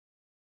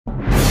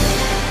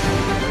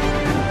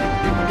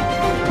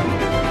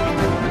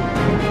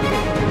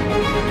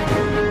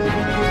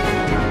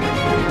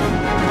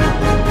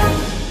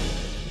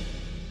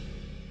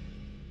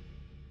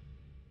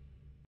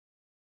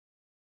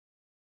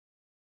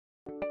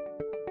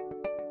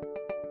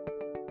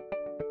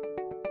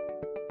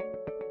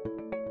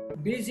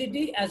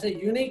BCT as a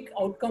unique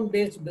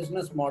outcome-based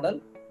business model.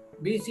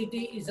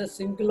 BCT is a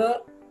singular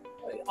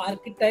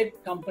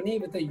archetype company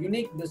with a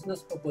unique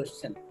business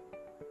proposition.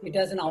 It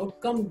has an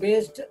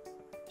outcome-based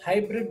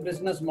hybrid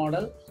business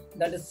model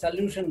that is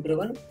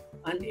solution-driven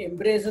and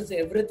embraces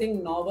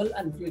everything novel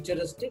and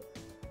futuristic,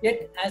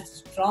 yet has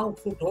a strong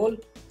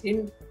foothold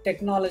in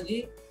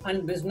technology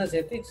and business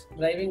ethics,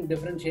 driving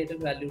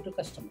differentiated value to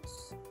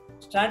customers.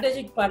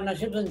 Strategic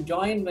partnerships and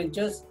joint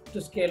ventures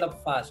to scale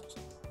up fast.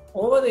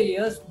 Over the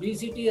years,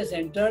 BCT has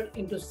entered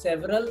into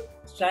several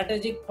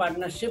strategic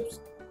partnerships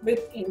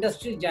with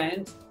industry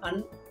giants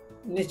and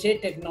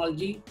niche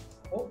technology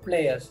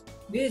players.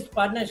 These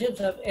partnerships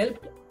have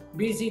helped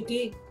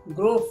BCT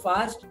grow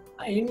fast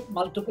in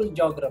multiple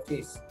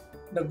geographies.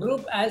 The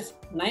group has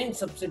 9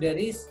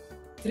 subsidiaries,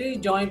 3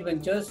 joint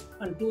ventures,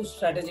 and 2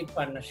 strategic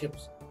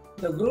partnerships.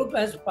 The group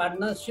has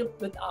partnership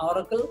with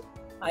Oracle,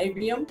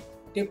 IBM,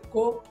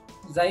 TIPCO,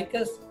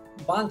 Zycus,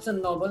 Barnes &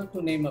 Noble,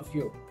 to name a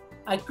few.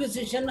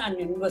 Acquisition and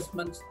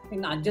investments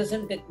in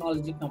adjacent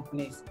technology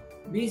companies.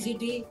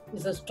 BCT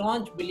is a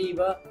staunch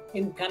believer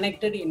in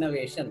connected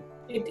innovation.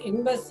 It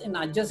invests in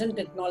adjacent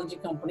technology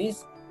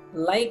companies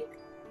like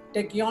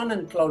Techion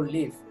and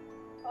Cloudleaf.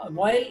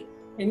 While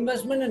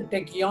investment in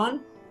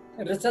Techion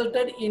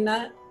resulted in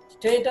a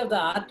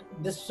state-of-the-art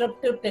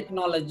disruptive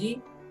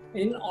technology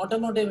in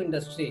automotive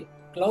industry,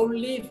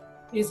 Cloudleaf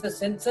is a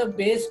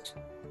sensor-based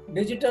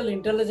digital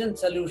intelligence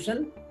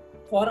solution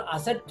for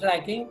asset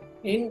tracking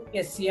in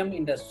SCM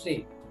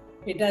industry.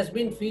 It has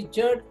been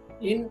featured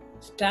in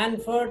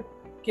Stanford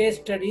case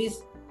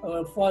studies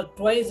for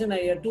twice in a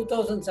year,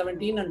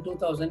 2017 and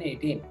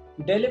 2018.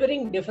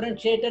 Delivering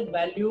differentiated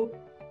value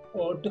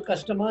to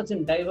customers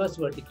in diverse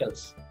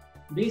verticals.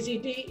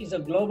 BCT is a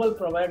global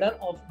provider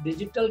of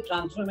digital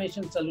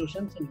transformation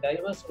solutions in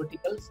diverse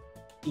verticals,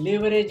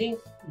 leveraging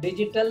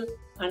digital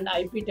and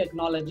IP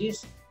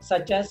technologies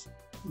such as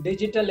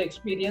digital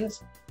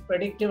experience,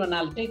 predictive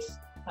analytics,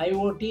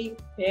 IoT,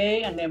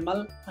 AI and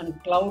ML,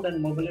 and cloud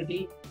and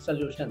mobility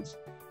solutions.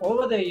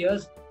 Over the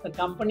years, the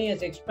company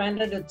has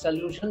expanded its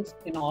solutions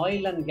in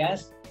oil and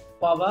gas,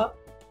 power,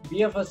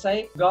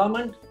 BFSI,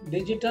 government,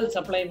 digital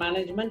supply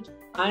management,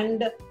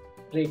 and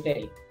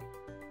retail.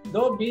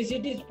 Though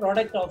BCT's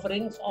product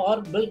offerings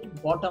are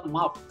built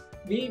bottom-up,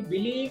 we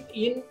believe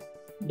in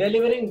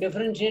delivering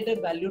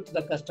differentiated value to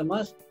the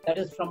customers, that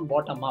is from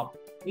bottom-up.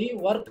 We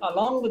work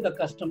along with the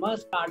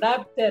customers to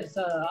adapt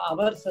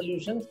our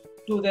solutions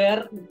to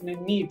their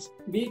needs.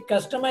 We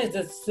customize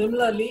this.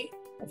 Similarly,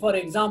 for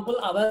example,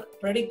 our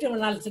predictive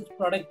analysis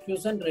product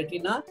Fusion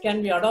Retina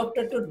can be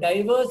adopted to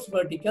diverse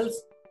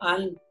verticals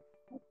and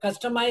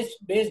customized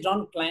based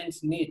on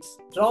clients' needs.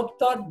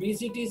 DropThought,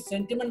 BCT's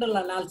sentimental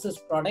analysis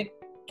product,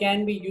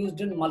 can be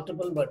used in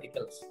multiple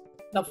verticals.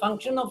 The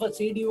function of a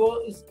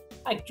CDO is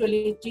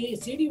actually,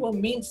 CDO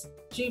means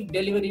Chief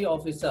Delivery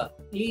Officer.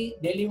 He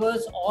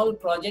delivers all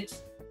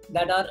projects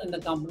that are in the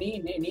company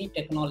in any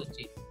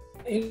technology.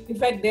 In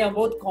fact, they are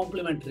both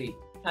complementary.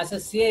 As a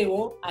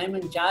CIO, I am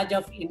in charge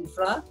of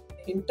infra,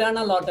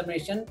 internal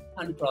automation,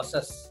 and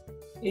process.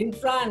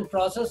 Infra and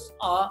process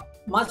are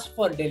must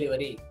for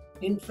delivery.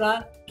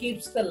 Infra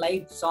keeps the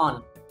lights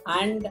on,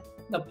 and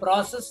the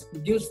process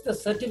gives the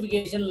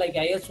certification like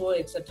ISO,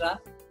 etc.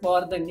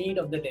 for the need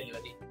of the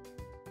delivery.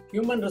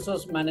 Human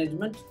resource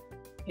management,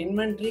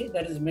 inventory,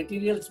 that is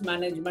materials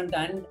management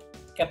and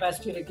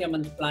capacity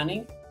requirement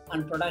planning,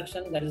 and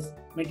production, that is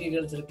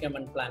materials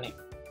requirement planning.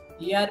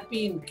 ERP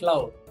in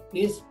cloud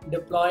is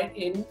deployed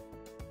in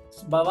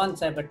Bahwan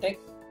CyberTek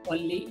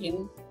only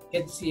in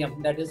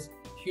HCM, that is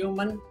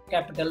human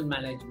capital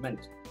management.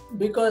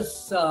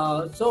 Because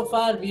so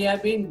far we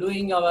have been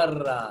doing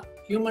our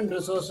human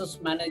resources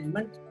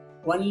management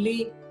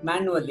only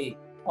manually.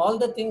 All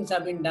the things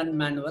have been done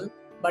manual,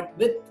 but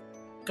with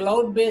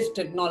cloud-based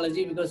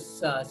technology,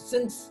 because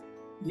since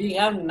we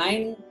have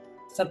 9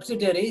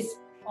 subsidiaries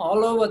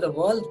all over the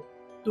world,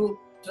 to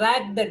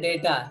track the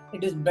data,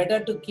 it is better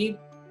to keep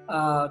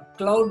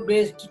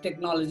cloud-based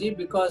technology,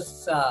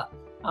 because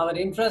our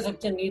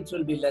infrastructure needs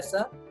will be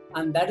lesser,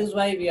 and that is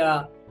why we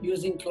are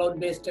using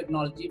cloud-based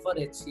technology for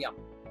HCM.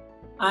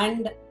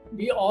 And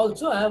we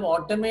also have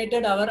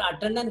automated our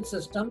attendance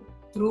system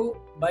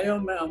through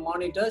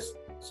biomonitors,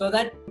 so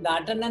that the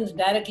attendance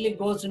directly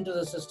goes into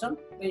the system.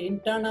 The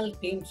internal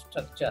team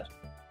structure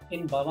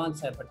in Bahwan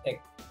CyberTek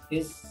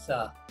is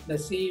the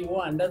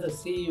CEO. Under the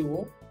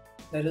CEO,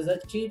 there is a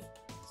Chief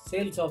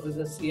Sales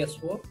Officer,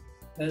 CSO.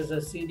 There is a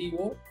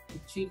CDO,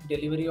 Chief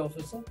Delivery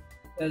Officer.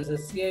 There is a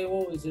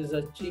CIO, which is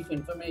a Chief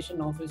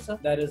Information Officer.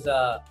 There is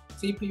a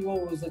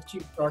CPO, who is a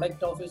Chief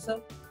Product Officer.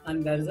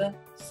 And there is a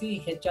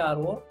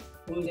CHRO,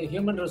 who is a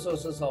Human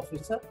Resources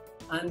Officer.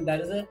 And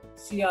there is a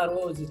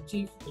CRO, which is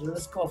Chief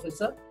Risk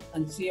Officer,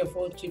 and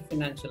CFO, Chief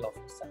Financial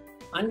Officer.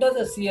 Under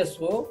the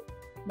CSO,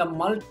 the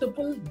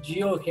multiple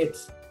geo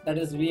heads, that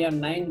is, we have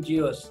 9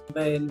 geos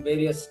in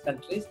various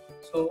countries.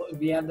 So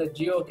we have the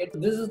geo head.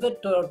 This is the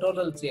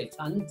total sales.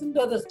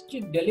 Under the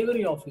Chief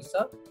Delivery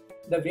Officer,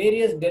 the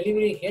various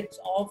delivery heads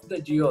of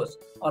the geos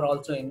are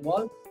also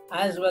involved,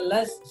 as well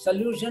as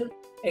solution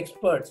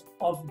experts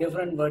of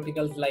different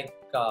verticals like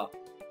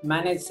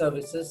managed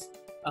services,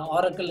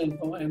 Oracle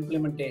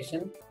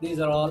implementation. These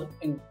are all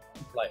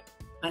employed.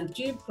 And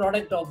Chief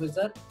Product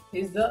Officer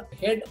is the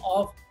head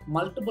of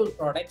multiple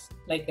products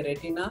like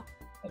Retina,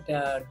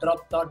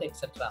 DropThought,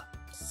 etc.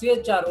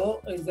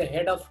 CHRO is the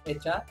head of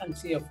HR and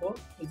CFO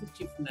is the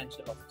Chief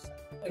Financial Officer.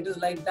 It is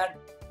like that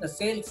the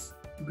sales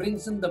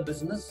brings in the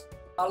business.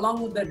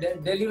 Along with the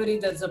delivery,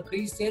 there's a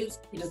pre-sales.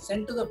 It is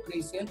sent to the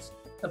pre-sales.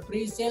 The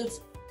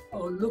pre-sales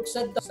looks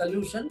at the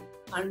solution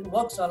and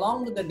works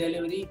along with the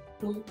delivery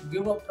to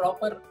give a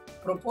proper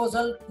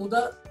proposal to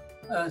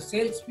the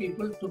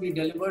salespeople to be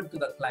delivered to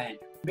the client.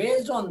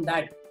 Based on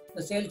that,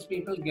 the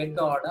salespeople get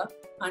the order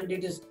and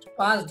it is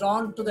passed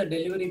on to the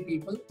delivery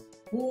people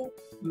who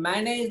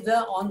manage the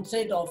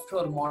on-site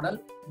offshore model,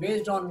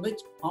 based on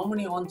which how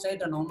many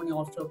on-site and how many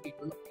offshore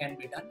people can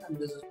be done, and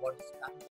this is what is done.